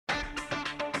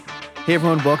Hey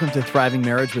everyone, welcome to Thriving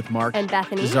Marriage with Mark and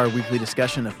Bethany. This is our weekly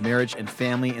discussion of marriage and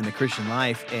family in the Christian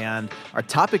life. And our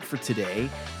topic for today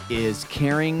is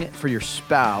caring for your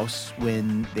spouse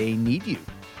when they need you.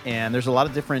 And there's a lot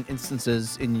of different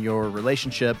instances in your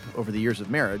relationship over the years of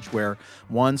marriage where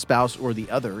one spouse or the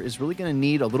other is really going to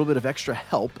need a little bit of extra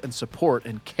help and support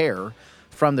and care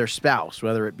from their spouse,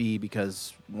 whether it be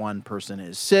because one person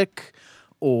is sick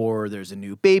or there's a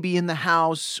new baby in the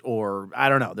house, or I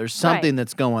don't know, there's something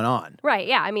that's going on. Right,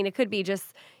 yeah. I mean, it could be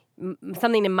just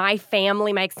something in my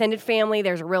family, my extended family.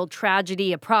 There's a real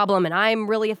tragedy, a problem, and I'm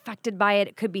really affected by it.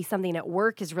 It could be something at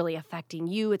work is really affecting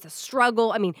you. It's a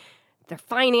struggle. I mean, their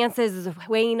finances is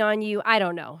weighing on you. I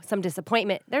don't know, some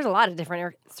disappointment. There's a lot of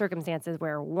different circumstances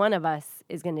where one of us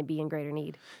is going to be in greater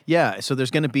need. Yeah, so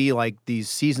there's going to be like these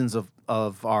seasons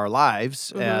of our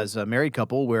lives as a married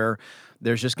couple where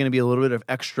there's just going to be a little bit of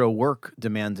extra work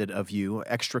demanded of you,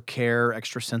 extra care,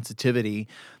 extra sensitivity,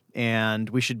 and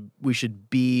we should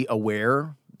be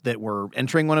aware that we're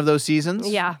entering one of those seasons.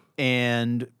 Yeah.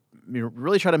 And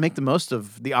really try to make the most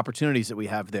of the opportunities that we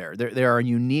have there. There are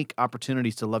unique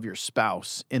opportunities to love your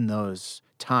spouse in those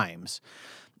times.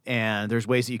 And there's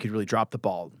ways that you could really drop the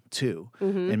ball too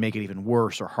and make it even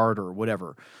worse or harder or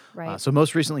whatever. Right. So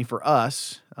most recently for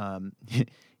us,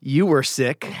 you were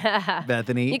sick,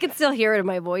 Bethany. You can still hear it in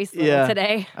my voice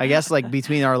today. I guess like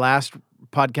between our last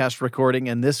podcast recording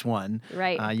and this one,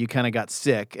 right. You kind of got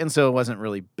sick. And so it wasn't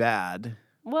really bad.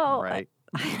 Well, right.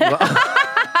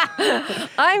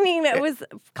 I mean, it was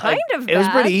kind of bad. It was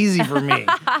pretty easy for me.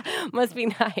 Must be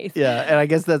nice. Yeah, and I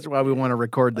guess that's why we want to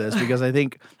record this, because I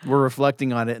think we're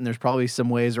reflecting on it, and there's probably some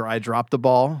ways where I dropped the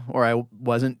ball or I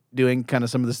wasn't doing kind of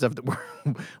some of the stuff that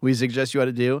we suggest you how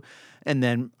to do. And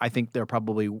then I think there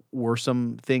probably were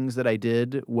some things that I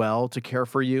did well to care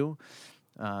for you.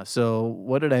 So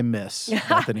what did I miss,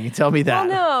 Bethany? Tell me that.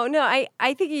 Well, no.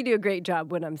 I think you do a great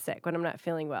job when I'm sick, when I'm not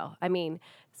feeling well. I mean,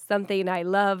 something I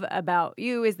love about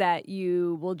you is that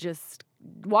you will just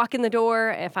walk in the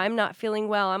door. If I'm not feeling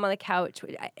well, I'm on the couch.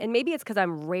 And maybe it's because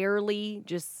I'm rarely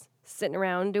just sitting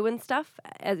around doing stuff.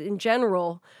 As in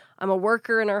general, I'm a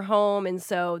worker in our home, and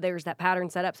so there's that pattern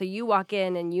set up. So you walk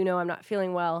in and you know I'm not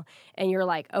feeling well, and you're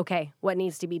like, okay, what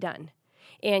needs to be done?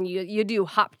 And you do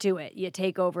hop to it. You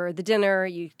take over the dinner.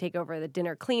 You take over the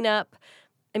dinner cleanup.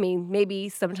 I mean, maybe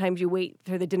sometimes you wait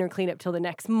for the dinner cleanup till the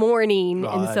next morning,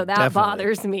 and so that definitely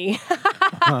bothers me.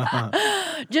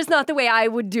 Just not the way I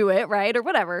would do it, right, or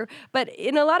whatever. But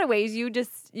in a lot of ways, you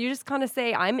just kind of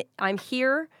say, I'm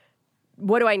here.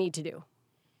 What do I need to do?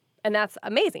 And that's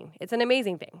amazing. It's an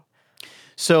amazing thing.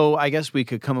 So I guess we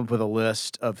could come up with a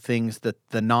list of things that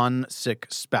the non-sick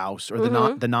spouse or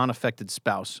the non-affected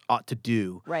spouse ought to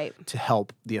do to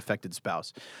help the affected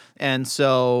spouse. And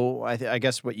so I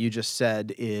guess what you just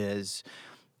said is,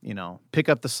 pick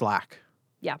up the slack.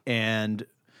 Yeah. And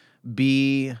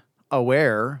be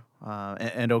aware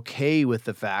and okay with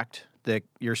the fact that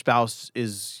your spouse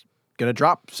is going to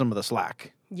drop some of the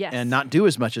slack. Yes. And not do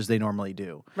as much as they normally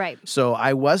do. Right. So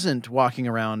I wasn't walking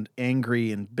around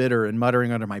angry and bitter and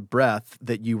muttering under my breath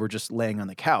that you were just laying on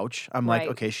the couch. I'm like,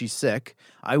 okay, she's sick.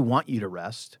 I want you to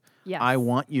rest. Yes. I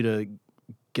want you to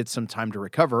get some time to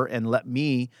recover and let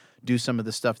me do some of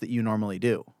the stuff that you normally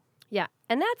do. Yeah.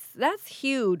 And that's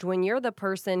huge when you're the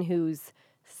person who's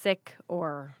sick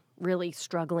or really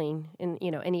struggling in,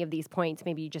 any of these points.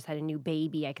 Maybe you just had a new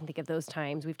baby. I can think of those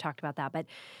times. We've talked about that. But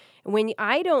when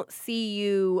I don't see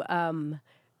you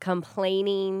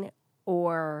complaining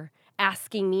or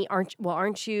asking me,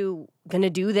 aren't you going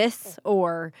to do this?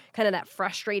 Or kind of that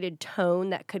frustrated tone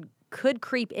that could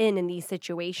creep in these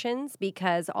situations,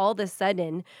 because all of a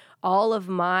sudden, all of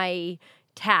my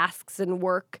tasks and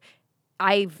work,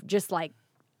 I've just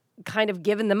kind of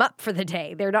given them up for the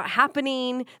day. They're not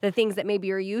happening. The things that maybe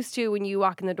you're used to when you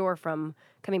walk in the door from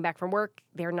coming back from work,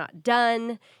 they're not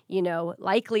done.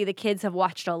 Likely the kids have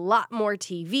watched a lot more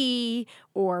TV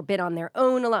or been on their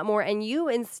own a lot more. And you,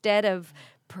 instead of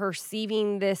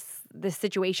perceiving this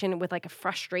situation with a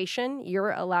frustration,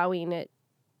 you're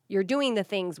doing the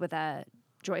things with a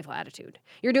joyful attitude.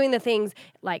 You're doing the things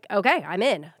like, okay, I'm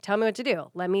in. Tell me what to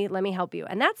do. Let me help you.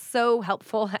 And that's so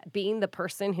helpful, being the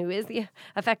person who is the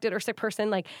affected or sick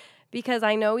person, because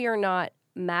I know you're not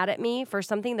mad at me for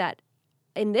something that,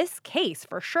 in this case,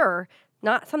 for sure,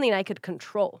 not something I could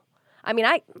control. I mean,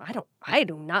 I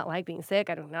do not like being sick.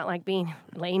 I do not like being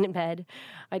laying in bed.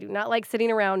 I do not like sitting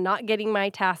around not getting my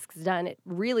tasks done. It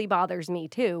really bothers me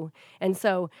too. And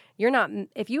so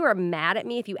if you are mad at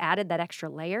me, if you added that extra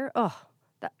layer,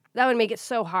 that would make it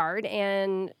so hard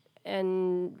and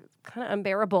kind of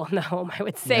unbearable in the home, I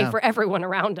would say, Yeah. for everyone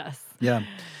around us. Yeah.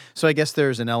 So I guess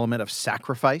there's an element of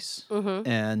sacrifice Mm-hmm.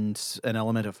 and an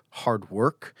element of hard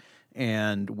work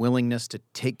and willingness to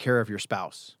take care of your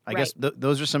spouse. I guess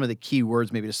those are some of the key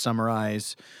words, maybe to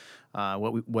summarize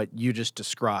what you just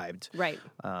described. Right.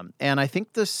 And I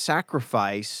think the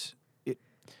sacrifice it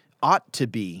ought to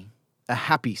be a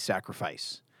happy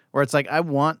sacrifice, where it's like I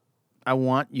want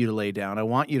you to lay down, I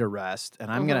want you to rest,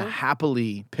 and I'm going to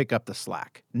happily pick up the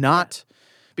slack. Not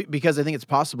because I think it's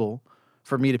possible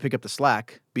for me to pick up the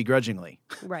slack begrudgingly,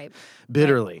 Right.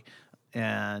 bitterly.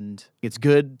 And it's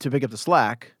good to pick up the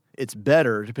slack. It's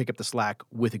better to pick up the slack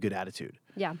with a good attitude.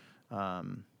 Yeah.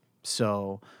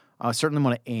 So I certainly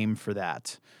want to aim for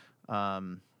that.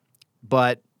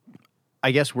 But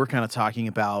I guess we're kind of talking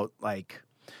about like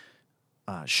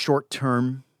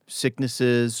short-term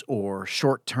sicknesses or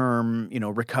short-term,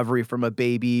 recovery from a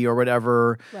baby or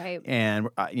whatever. Right. And,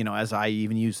 as I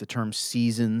even use the term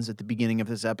seasons at the beginning of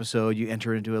this episode, you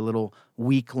enter into a little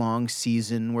week-long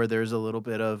season where there's a little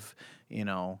bit of,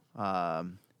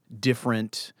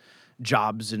 different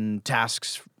jobs and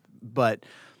tasks. But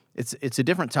it's a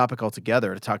different topic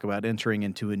altogether to talk about entering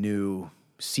into a new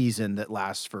season that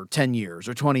lasts for 10 years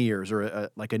or 20 years or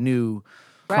like a new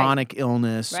chronic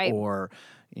illness or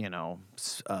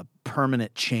a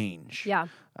permanent change. Yeah.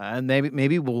 And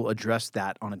maybe we'll address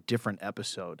that on a different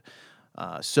episode.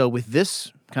 So with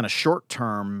this kind of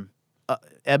short-term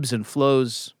ebbs and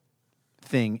flows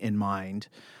thing in mind,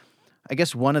 I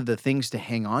guess one of the things to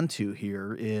hang on to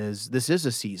here is this is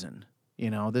a season.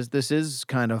 This is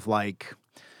kind of like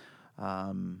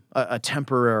a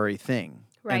temporary thing.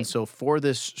 Right. And so for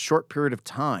this short period of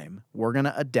time, we're going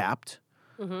to adapt.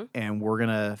 And we're going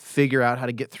to figure out how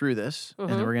to get through this. And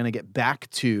then we're going to get back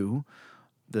to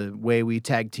the way we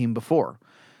tag team before.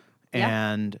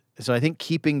 Yeah. And so I think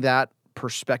keeping that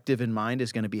perspective in mind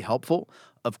is going to be helpful.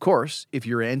 Of course, if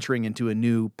you're entering into a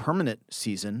new permanent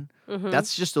season,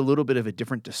 that's just a little bit of a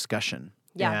different discussion.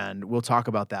 Yeah. And we'll talk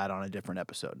about that on a different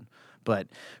episode. But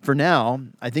for now,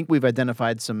 I think we've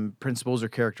identified some principles or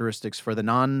characteristics for the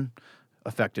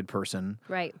non-affected person.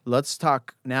 Right. Let's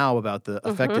talk now about the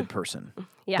affected person,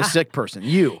 Yeah. the sick person,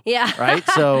 you. Yeah. Right?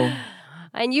 So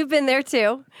And you've been there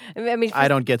too. I mean, I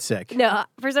don't get sick. No,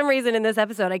 for some reason in this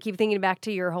episode, I keep thinking back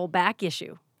to your whole back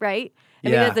issue, right? I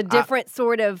Yeah, mean, it's a different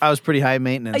sort of. I was pretty high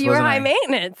maintenance, You were wasn't high I?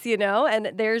 maintenance,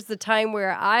 and there's the time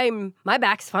where my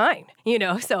back's fine,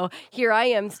 so here I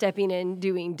am stepping in,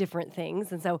 doing different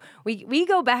things. And so we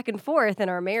go back and forth in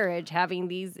our marriage having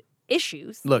these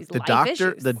issues. Look, these the life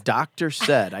doctor issues.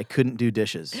 said I couldn't do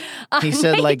dishes. He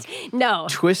said no.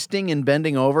 twisting and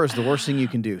bending over is the worst thing you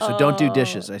can do. So don't do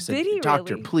dishes. I said, did he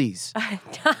doctor, really? please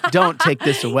don't take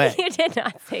this away. You did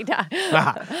not say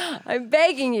that. I'm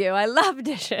begging you. I love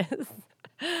dishes.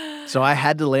 So I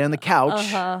had to lay on the couch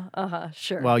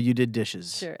Sure. while you did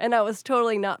dishes. Sure. And I was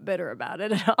totally not bitter about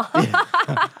it at all.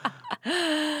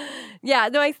 Yeah,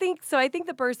 no, I think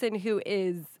the person who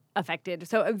is affected.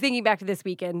 So I'm thinking back to this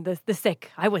weekend, the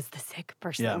sick. I was the sick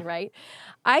person, right?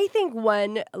 I think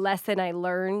one lesson I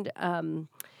learned and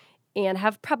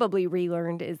have probably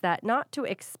relearned is that not to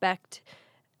expect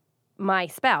my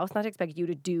spouse, not to expect you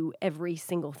to do every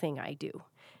single thing I do.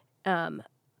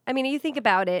 I mean, you think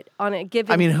about it on a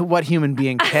given. I mean, what human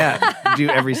being can do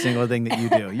every single thing that you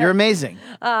do? You're amazing.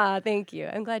 Thank you.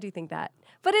 I'm glad you think that.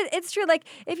 But it's true. Like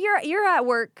if you're at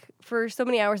work for so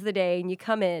many hours of the day and you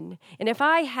come in, and if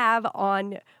I have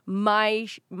on my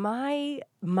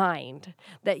mind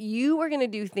that you are going to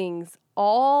do things,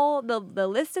 all the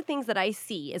list of things that I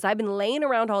see is I've been laying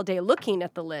around all day looking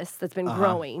at the list that's been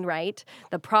growing, right?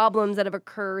 The problems that have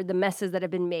occurred, the messes that have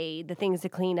been made, the things to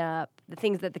clean up, the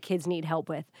things that the kids need help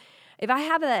with. If I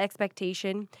have that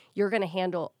expectation, you're going to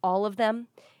handle all of them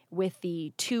with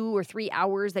the 2 or 3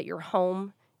 hours that you're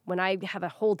home. When I have a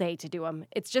whole day to do them,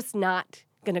 it's just not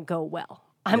going to go well.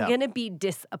 I'm going to be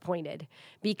disappointed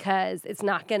because you're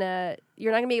not going to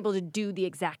be able to do the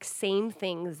exact same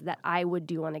things that I would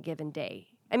do on a given day.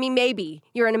 I mean, maybe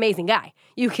you're an amazing guy.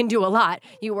 You can do a lot.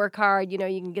 You work hard, you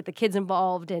can get the kids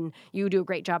involved and you do a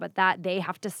great job at that. They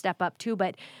have to step up too,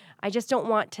 but I just don't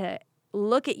want to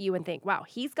look at you and think, wow,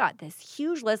 he's got this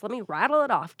huge list. Let me rattle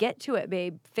it off. Get to it,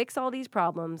 babe. Fix all these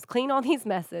problems. Clean all these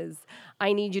messes.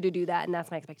 I need you to do that, and that's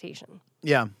my expectation.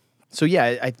 Yeah. So,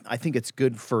 yeah, I think it's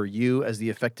good for you as the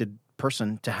affected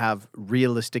person to have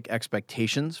realistic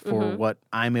expectations for what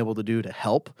I'm able to do to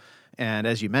help. And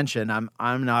as you mentioned,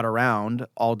 I'm not around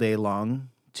all day long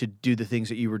to do the things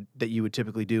that you would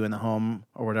typically do in the home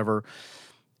or whatever.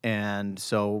 And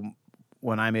so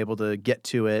when I'm able to get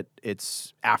to it,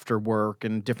 it's after work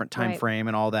and different time frame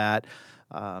and all that.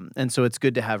 And so it's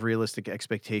good to have realistic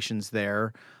expectations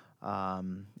there,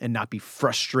 and not be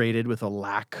frustrated with a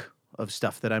lack of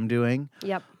stuff that I'm doing,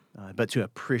 Yep. but to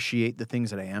appreciate the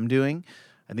things that I am doing.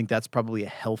 I think that's probably a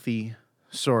healthy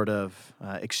sort of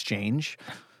exchange.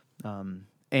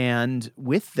 And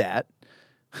with that,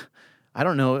 I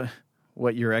don't know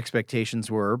what your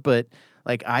expectations were, but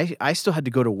like I still had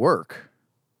to go to work.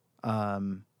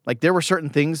 Like there were certain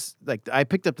things, like I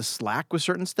picked up the slack with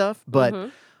certain stuff,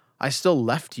 but I still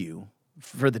left you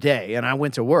for the day and I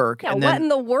went to work. Yeah, and what then, in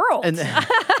the world? and then,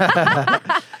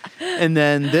 and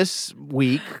then this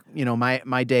week,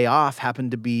 my day off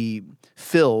happened to be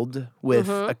filled with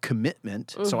a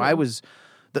commitment. So I was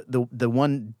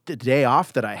the day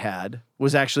off that I had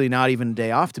was actually not even a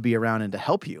day off to be around and to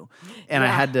help you. And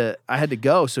Yeah. I had to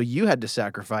go. So you had to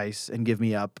sacrifice and give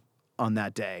me up on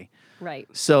that day. Right.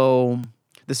 So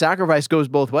the sacrifice goes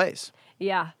both ways.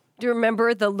 Yeah. Do you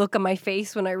remember the look on my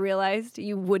face when I realized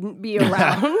you wouldn't be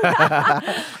around?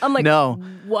 I'm like, No.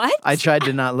 what? I tried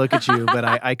to not look at you, but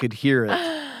I could hear it.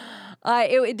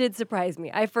 It did surprise me.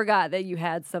 I forgot that you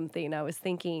had something. I was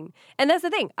thinking, and that's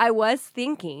the thing. I was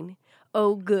thinking,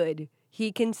 oh, good.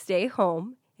 He can stay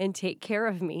home and take care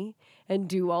of me and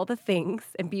do all the things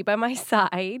and be by my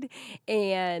side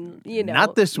and,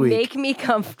 Not this week. make me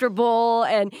comfortable.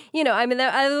 And, I mean,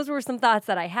 those were some thoughts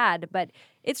that I had, but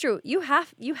it's true. You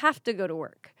have to go to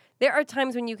work. There are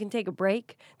times when you can take a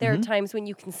break. There are times when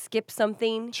you can skip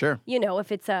something. Sure.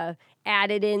 If it's a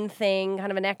added in thing,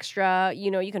 kind of an extra,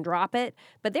 you can drop it.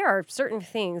 But there are certain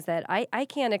things that I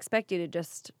can't expect you to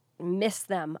just miss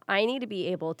them. I need to be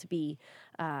able to be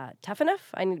tough enough.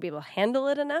 I need to be able to handle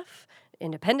it enough,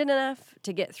 independent enough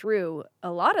to get through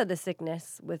a lot of the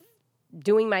sickness with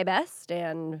doing my best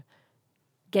and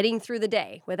getting through the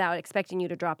day without expecting you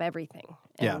to drop everything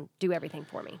and do everything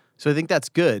for me. So I think that's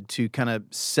good to kind of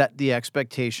set the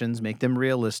expectations, make them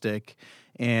realistic,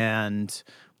 and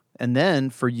then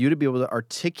for you to be able to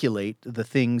articulate the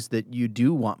things that you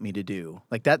do want me to do.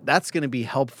 Like that's going to be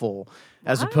helpful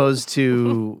as opposed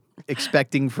to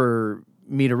expecting for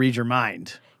me to read your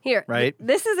mind. Here, right?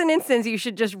 This is an instance you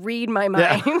should just read my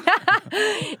mind.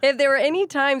 If there were any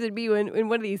times, it'd be in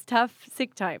one of these tough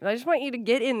sick times. I just want you to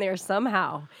get in there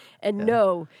somehow and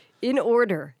know in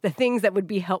order the things that would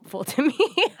be helpful to me.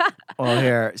 Well,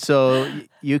 here, so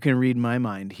you can read my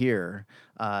mind here.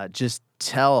 Just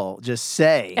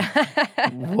say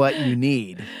what you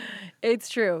need. It's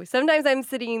true. Sometimes I'm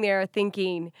sitting there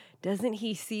thinking, doesn't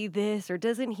he see this, or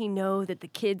doesn't he know that the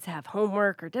kids have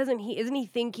homework, or isn't he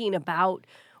thinking about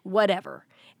whatever?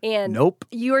 And Nope.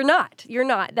 You're not.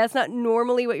 That's not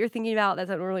normally what you're thinking about. That's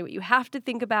not normally what you have to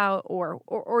think about,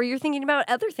 or you're thinking about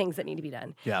other things that need to be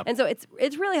done. Yeah. And so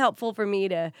it's really helpful for me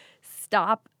to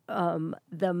stop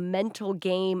the mental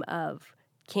game of,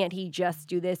 can't he just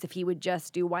do this? If he would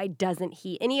just do, why doesn't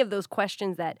he? Any of those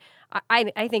questions that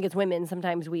I think as women,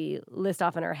 sometimes we list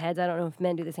off in our heads. I don't know if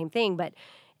men do the same thing, but,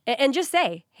 and just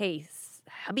say, hey,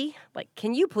 hubby, like,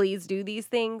 can you please do these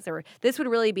things? Or this would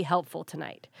really be helpful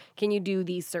tonight. Can you do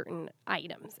these certain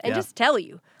items? And just tell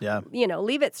you,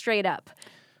 leave it straight up.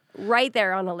 Right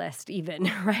there on a list even.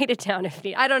 Write it down if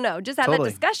you need. I don't know. Just have that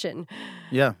discussion.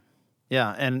 Yeah.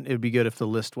 Yeah, and it would be good if the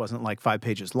list wasn't like 5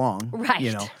 pages long.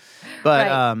 Right. But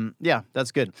Right. yeah,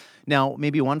 that's good. Now,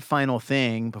 maybe one final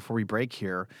thing before we break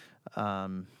here.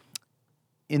 In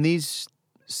these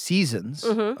seasons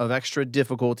of extra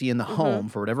difficulty in the home,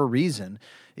 for whatever reason,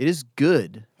 it is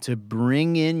good to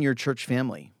bring in your church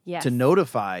family, Yes. to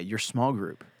notify your small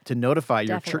group, to notify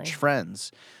your Definitely. church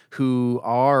friends who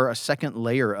are a second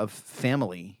layer of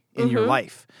family in your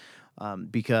life,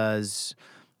 because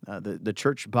the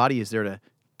church body is there to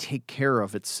take care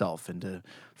of itself and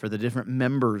for the different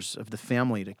members of the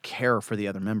family to care for the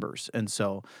other members. And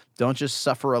so don't just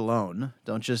suffer alone.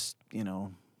 Don't just,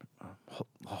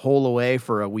 hole away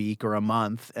for a week or a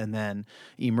month and then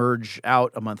emerge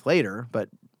out a month later, but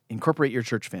incorporate your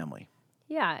church family.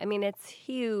 Yeah, I mean, it's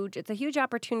huge. It's a huge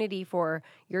opportunity for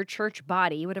your church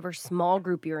body, whatever small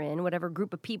group you're in, whatever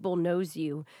group of people knows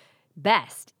you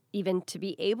best, even to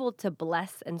be able to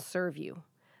bless and serve you.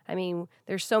 I mean,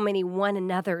 there's so many one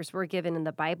another's we're given in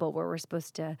the Bible where we're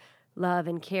supposed to love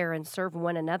and care and serve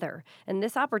one another. And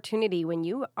this opportunity, when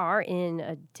you are in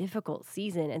a difficult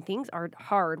season and things are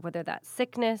hard, whether that's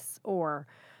sickness or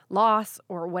loss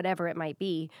or whatever it might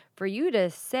be, for you to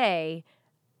say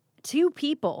to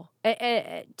people,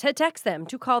 to text them,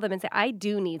 to call them and say, I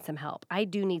do need some help. I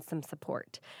do need some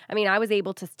support. I mean, I was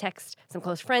able to text some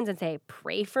close friends and say,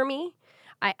 pray for me.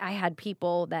 I had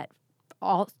people that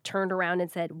all turned around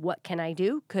and said, what can I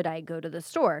do? Could I go to the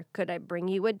store? Could I bring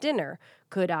you a dinner?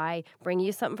 Could I bring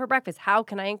you something for breakfast? How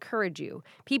can I encourage you?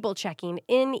 People checking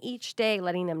in each day,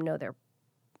 letting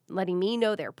me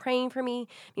know they're praying for me.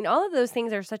 I mean, all of those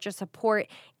things are such a support.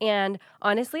 And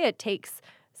honestly, it takes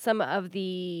some of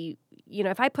the,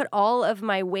 if I put all of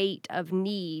my weight of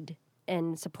need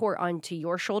and support onto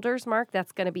your shoulders, Mark,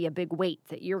 that's going to be a big weight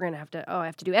that you're going to have to, I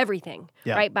have to do everything,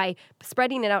 right? By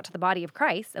spreading it out to the body of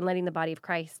Christ and letting the body of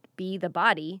Christ be the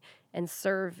body and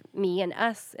serve me and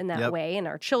us in that way, and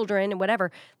our children and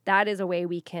whatever, that is a way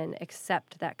we can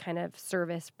accept that kind of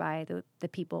service by the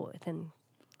people within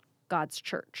God's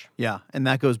church. Yeah, and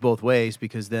that goes both ways,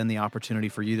 because then the opportunity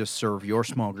for you to serve your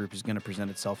small group is going to present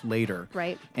itself later.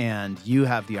 Right. And you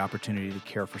have the opportunity to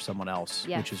care for someone else,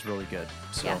 which is really good.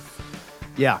 So,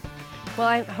 yeah. Well,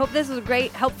 I hope this was a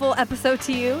great, helpful episode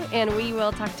to you, and we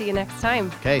will talk to you next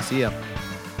time. Okay, see ya.